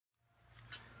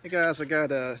Hey guys, I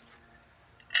got a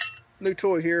new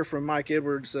toy here from Mike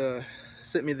Edwards.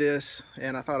 Sent me this,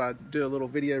 and I thought I'd do a little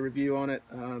video review on it.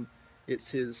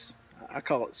 It's his, I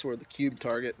call it sort of the cube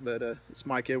target, but it's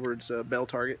Mike Edwards' bell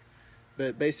target.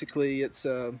 But basically, it's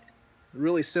a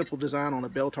really simple design on a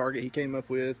bell target he came up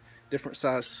with. Different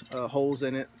size holes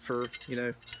in it for,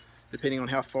 depending on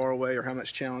how far away or how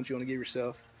much challenge you want to give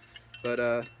yourself.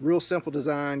 But real simple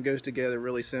design, goes together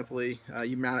really simply.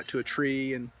 You mount it to a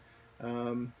tree and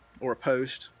or a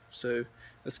post. So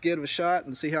let's give it a shot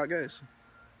and see how it goes.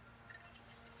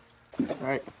 All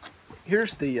right,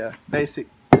 here's the basic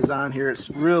design here. It's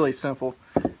really simple.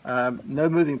 No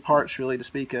moving parts really to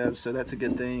speak of, so that's a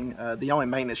good thing. The only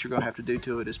maintenance you're going to have to do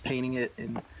to it is painting it,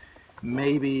 and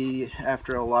maybe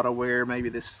after a lot of wear, maybe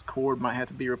this cord might have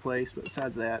to be replaced, but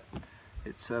besides that,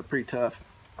 it's pretty tough.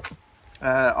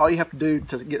 All you have to do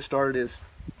to get started is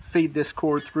feed this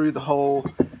cord through the hole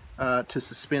to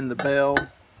suspend the bell.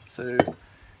 So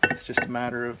it's just a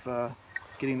matter of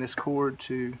getting this cord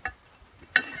to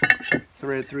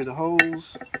thread through the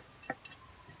holes,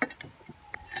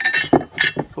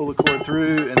 pull the cord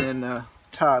through, and then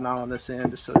tie a knot on this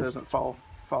end just so it doesn't fall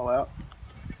out.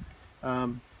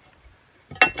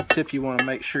 Tip you want to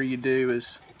make sure you do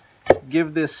is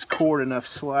give this cord enough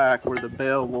slack where the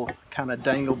bell will kind of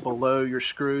dangle below your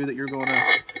screw that you're going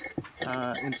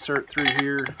to insert through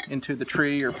here into the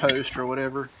tree or post or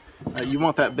whatever. You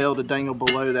want that bell to dangle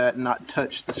below that and not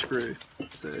touch the screw.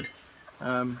 So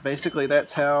basically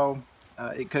that's how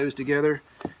it goes together.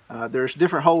 There's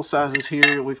different hole sizes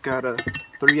here. We've got a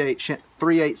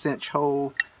 3/8 inch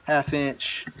hole, 1/2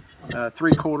 inch,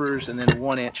 3/4, and then a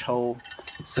 1 inch hole.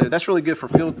 So that's really good for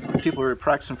people who are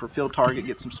practicing for field target,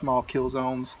 get some small kill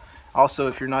zones. Also,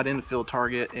 if you're not into field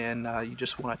target and you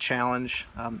just want to challenge,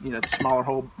 the smaller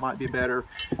hole might be better.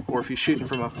 Or if you're shooting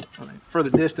from a further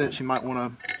distance, you might want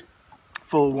a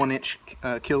full 1 inch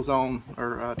kill zone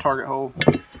or target hole.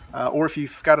 Or if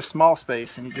you've got a small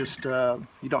space and you just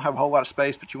you don't have a whole lot of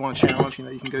space, but you want to challenge,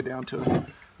 you can go down to a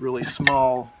really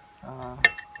small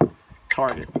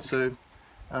target. So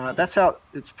that's how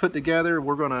it's put together.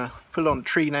 We're going to put it on the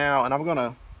tree now, and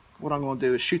what I'm going to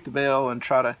do is shoot the bell and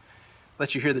try to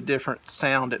let you hear the different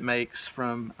sound it makes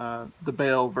from the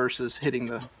bell versus hitting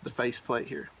the faceplate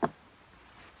here.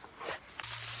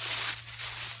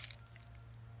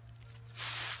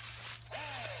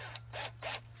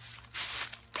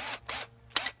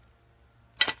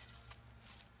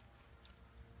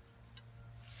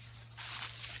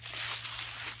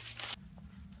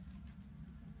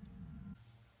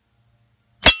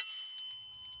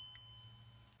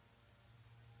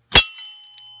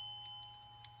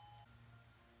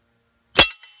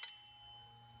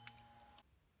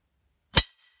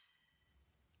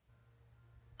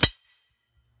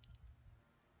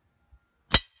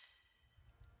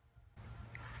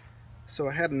 So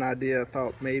I had an idea. I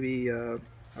thought maybe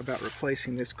about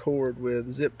replacing this cord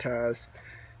with zip ties,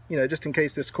 just in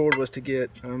case this cord was to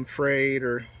get frayed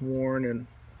or worn. And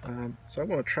so I'm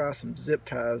going to try some zip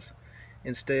ties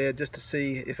instead, just to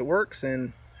see if it works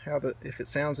and if it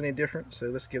sounds any different. So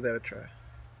let's give that a try.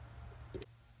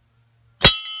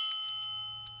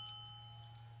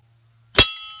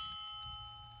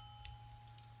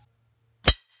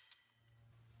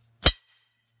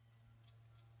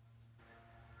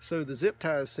 So the zip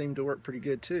ties seem to work pretty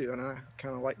good too, and I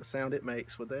kind of like the sound it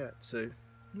makes with that. So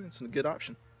it's a good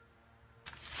option.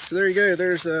 So there you go.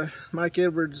 There's Mike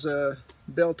Edwards'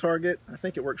 bell target. I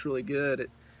think it works really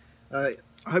good. I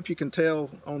hope you can tell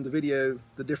on the video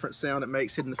the different sound it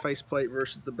makes hitting the faceplate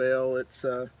versus the bell.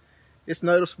 It's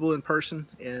noticeable in person,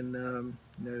 and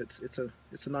it's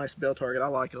a nice bell target. I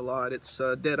like it a lot. It's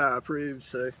Dead-Eye approved.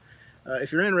 So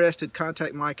if you're interested,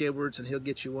 contact Mike Edwards and he'll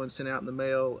get you one sent out in the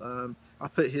mail. I'll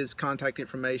put his contact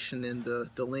information in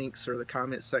the links or the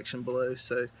comments section below.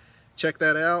 So check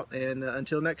that out, and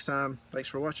until next time, thanks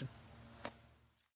for watching.